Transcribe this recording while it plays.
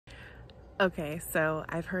Okay, so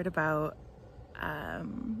I've heard about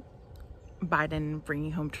Biden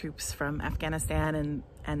bringing home troops from Afghanistan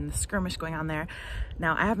and the skirmish going on there.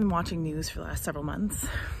 Now, I have been watching news for the last several months,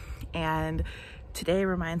 and today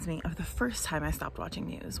reminds me of the first time I stopped watching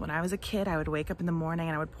news. When I was a kid, I would wake up in the morning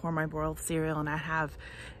and I would pour my boiled cereal and I'd have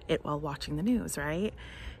it while watching the news, right?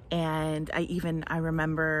 And I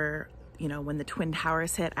remember, you know, when the Twin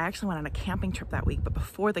Towers hit. I actually went on a camping trip that week, but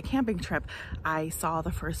before the camping trip, I saw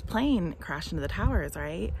the first plane crash into the towers,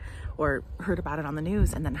 right? Or heard about it on the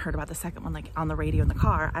news, and then heard about the second one, like on the radio in the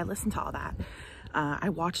car. I listened to all that. I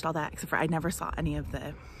watched all that, except for I never saw any of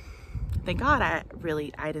the, thank God I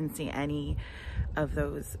didn't see any of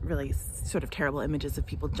those really sort of terrible images of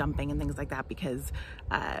people jumping and things like that, because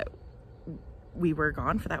we were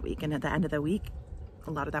gone for that week. And at the end of the week,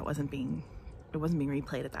 a lot of that wasn't being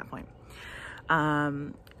replayed at that point.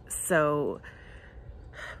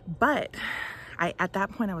 But at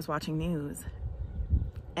that point I was watching news,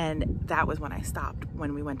 and that was when I stopped,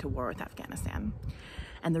 when we went to war with Afghanistan.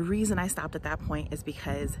 And the reason I stopped at that point is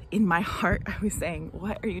because in my heart I was saying,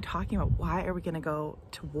 what are you talking about? Why are we gonna go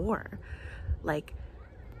to war? Like,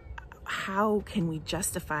 how can we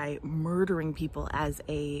justify murdering people as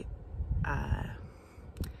a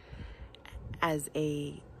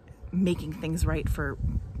making things right for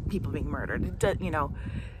people being murdered? You know,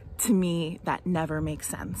 to me, that never makes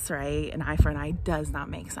sense, right? An eye for an eye does not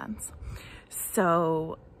make sense.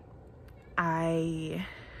 So I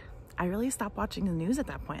really stopped watching the news at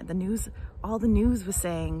that point. All the news was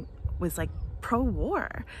saying was like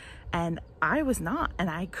pro-war, and I was not, and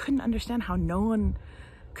I couldn't understand how no one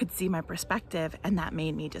could see my perspective, and that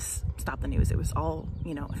made me just stop the news. It was all,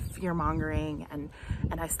 you know, fear-mongering, and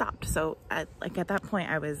I stopped. So at that point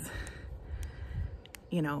I was,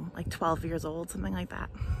 you know, like 12 years old, something like that.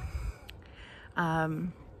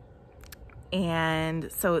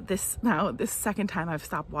 And so this second time I've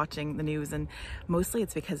stopped watching the news, and mostly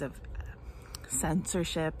it's because of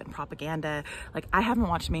censorship and propaganda. Like, I haven't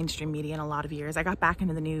watched mainstream media in a lot of years. I got back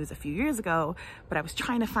into the news a few years ago, but I was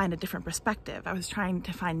trying to find a different perspective. I was trying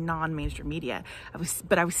to find non-mainstream media.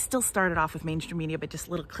 But I was still started off with mainstream media, but just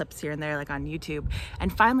little clips here and there, like on YouTube.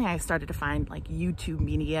 And finally I started to find like YouTube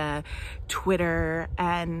media, Twitter,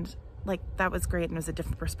 and like that was great, and it was a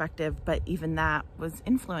different perspective, but even that was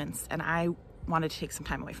influenced, and I wanted to take some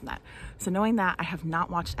time away from that. So knowing that, I have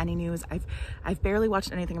not watched any news. I've barely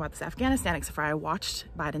watched anything about this Afghanistan, except for I watched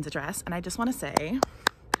Biden's address, and I just want to say,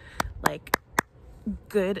 like,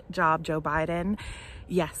 good job, Joe Biden.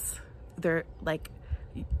 Yes, they're like,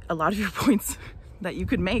 a lot of your points that you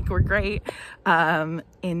could make were great,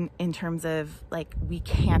 in terms of like, we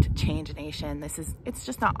can't change a nation. It's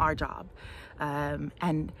just not our job.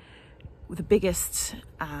 And the biggest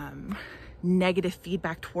negative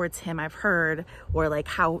feedback towards him I've heard, or like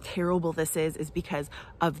how terrible this is because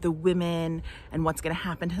of the women and what's going to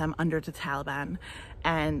happen to them under the Taliban.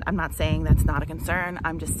 And I'm not saying that's not a concern.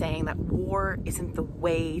 I'm just saying that war isn't the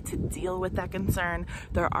way to deal with that concern.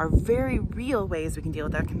 There are very real ways we can deal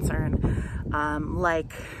with that concern,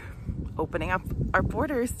 like opening up our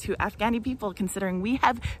borders to Afghani people, considering we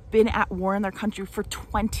have been at war in their country for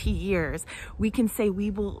 20 years. We can say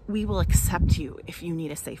we will accept you if you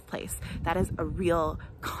need a safe place. That is a real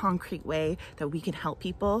concrete way that we can help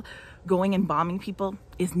people. Going and bombing people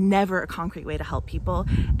is never a concrete way to help people.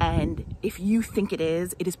 And if you think it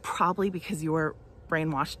is probably because you're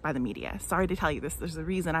brainwashed by the media. Sorry to tell you this, there's a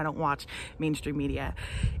reason I don't watch mainstream media.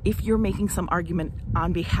 If you're making some argument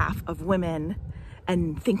on behalf of women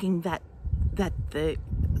and thinking that the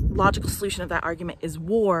logical solution of that argument is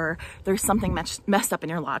war, there's something messed up in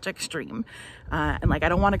your logic stream. And like, I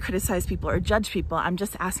don't want to criticize people or judge people. I'm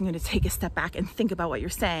just asking you to take a step back and think about what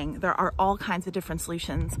you're saying. There are all kinds of different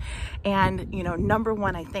solutions. And, you know, number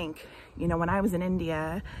one, I think, you know, when I was in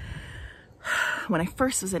India, when I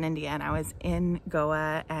first was in India and I was in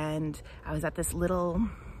Goa, and I was at this little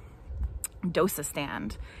dosa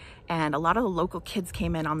stand, and a lot of the local kids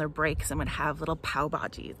came in on their breaks and would have little pav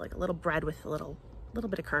bhaji, like a little bread with a little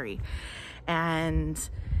bit of curry. And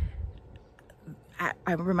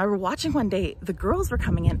I remember watching one day, the girls were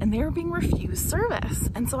coming in and they were being refused service.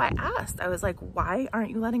 And so I asked, I was like, why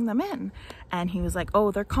aren't you letting them in? And he was like,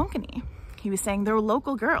 oh, they're Konkani. He was saying they're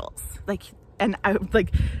local girls. Like, and I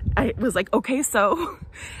was like, okay, so,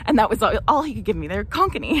 and that was all he could give me. They're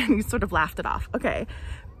Konkani. And he sort of laughed it off. Okay.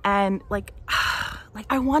 And like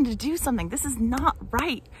I wanted to do something. This is not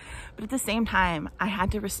right. But at the same time, I had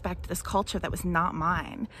to respect this culture that was not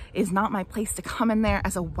mine. It is not my place to come in there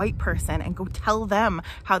as a white person and go tell them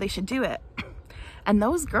how they should do it. And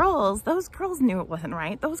those girls knew it wasn't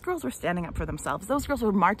right. Those girls were standing up for themselves. Those girls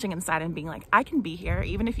were marching inside and being like, I can be here.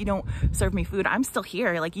 Even if you don't serve me food, I'm still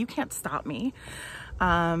here. Like, you can't stop me.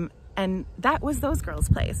 And that was those girls'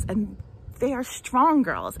 place. And they are strong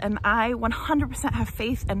girls. And I 100% have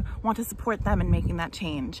faith and want to support them in making that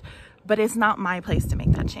change. But it's not my place to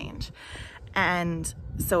make that change. And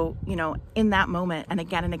so, you know, in that moment, and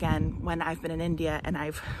again, when I've been in India and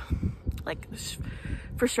I've, like,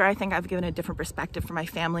 for sure, I think I've given a different perspective for my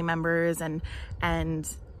family members and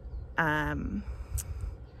the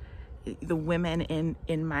women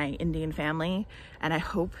in my Indian family. And I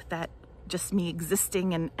hope that just me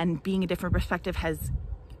existing and being a different perspective has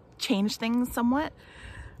changed things somewhat.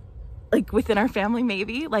 Like within our family,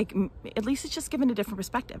 maybe, like at least it's just given a different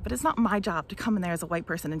perspective. But it's not my job to come in there as a white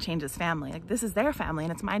person and change his family. Like, this is their family,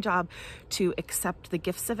 and it's my job to accept the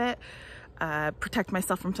gifts of it, protect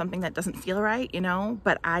myself from something that doesn't feel right, you know,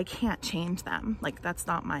 but I can't change them. Like, that's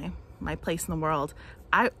not my place in the world.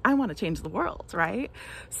 I want to change the world, right?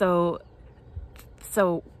 So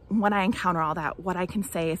when I encounter all that, what I can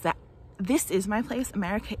say is that this is my place.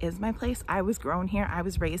 America is my place. I was grown here. I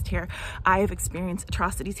was raised here. I have experienced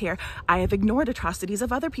atrocities here. I have ignored atrocities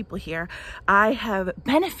of other people here. I have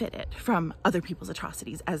benefited from other people's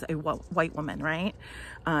atrocities as a white woman, right?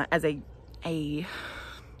 As a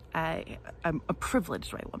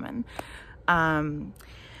privileged white woman.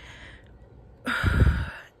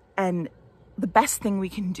 And the best thing we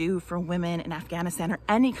can do for women in Afghanistan or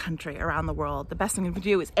any country around the world, the best thing we can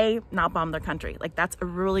do is A, not bomb their country. Like, that's a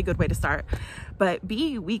really good way to start. But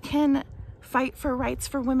B, we can fight for rights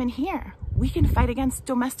for women here. We can fight against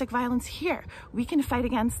domestic violence here. We can fight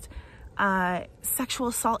against sexual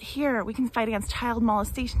assault here. We can fight against child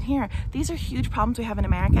molestation here. These are huge problems we have in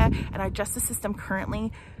America, and our justice system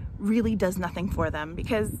currently really does nothing for them,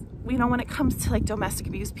 because we know when it comes to like domestic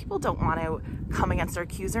abuse, people don't want to come against their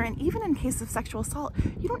accuser. And even in case of sexual assault,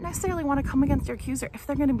 you don't necessarily want to come against your accuser if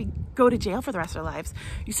they're going to go to jail for the rest of their lives.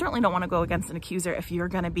 You certainly don't want to go against an accuser if you're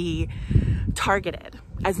going to be targeted,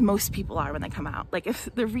 as most people are when they come out. Like, if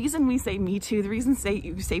the reason we say Me Too, the reason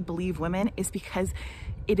you say believe women, is because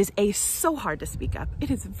it is so hard to speak up.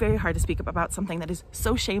 It is very hard to speak up about something that is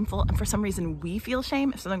so shameful, and for some reason we feel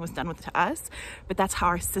shame if something was done to us, but that's how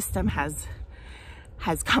our system has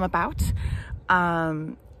come about.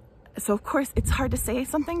 So of course it's hard to say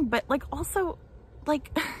something, but like also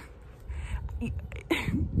like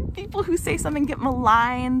people who say something get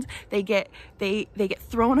maligned, they get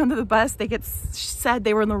thrown under the bus, they get said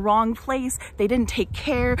they were in the wrong place, they didn't take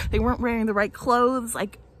care, they weren't wearing the right clothes.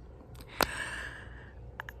 Like,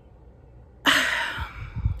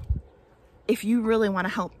 if you really want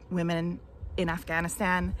to help women in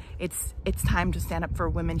Afghanistan, it's time to stand up for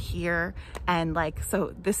women here. And like,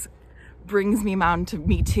 so this brings me around to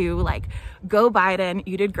Me Too. Like, go Biden,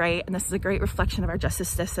 you did great. And this is a great reflection of our justice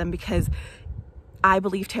system, because I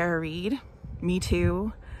believe Tara Reade. Me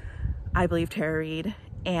Too. I believe Tara Reade.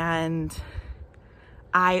 And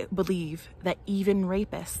I believe that even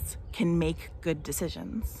rapists can make good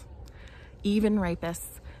decisions. Even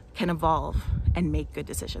rapists can evolve and make good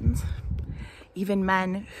decisions. Even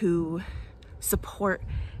men who support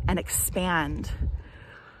and expand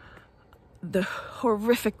the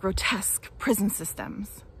horrific, grotesque prison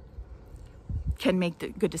systems can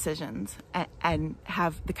make good decisions and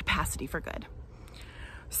have the capacity for good.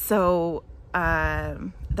 So that's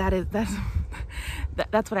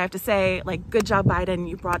what I have to say. Like, good job, Biden.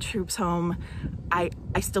 You brought troops home. I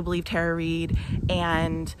still believe Tara Reade,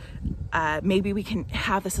 and maybe we can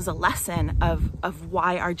have this as a lesson of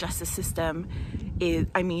why our justice system is,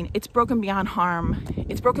 I mean, it's broken beyond harm.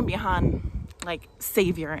 It's broken beyond like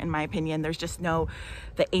savior, in my opinion. There's just the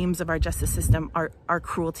aims of our justice system are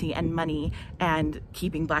cruelty and money and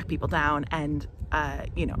keeping Black people down, and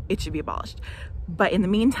you know, it should be abolished. But in the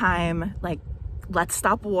meantime, like, let's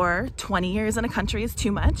stop war. 20 years in a country is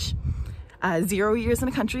too much. 0 years in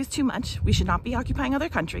a country is too much. We should not be occupying other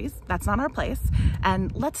countries. That's not our place.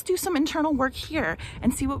 And let's do some internal work here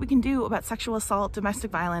and see what we can do about sexual assault, domestic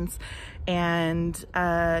violence, and,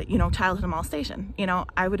 you know, childhood molestation. You know,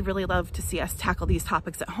 I would really love to see us tackle these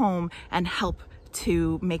topics at home and help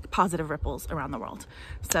to make positive ripples around the world.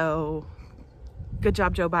 So good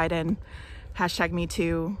job, Joe Biden. #Me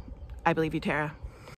Too. I believe you, Tara.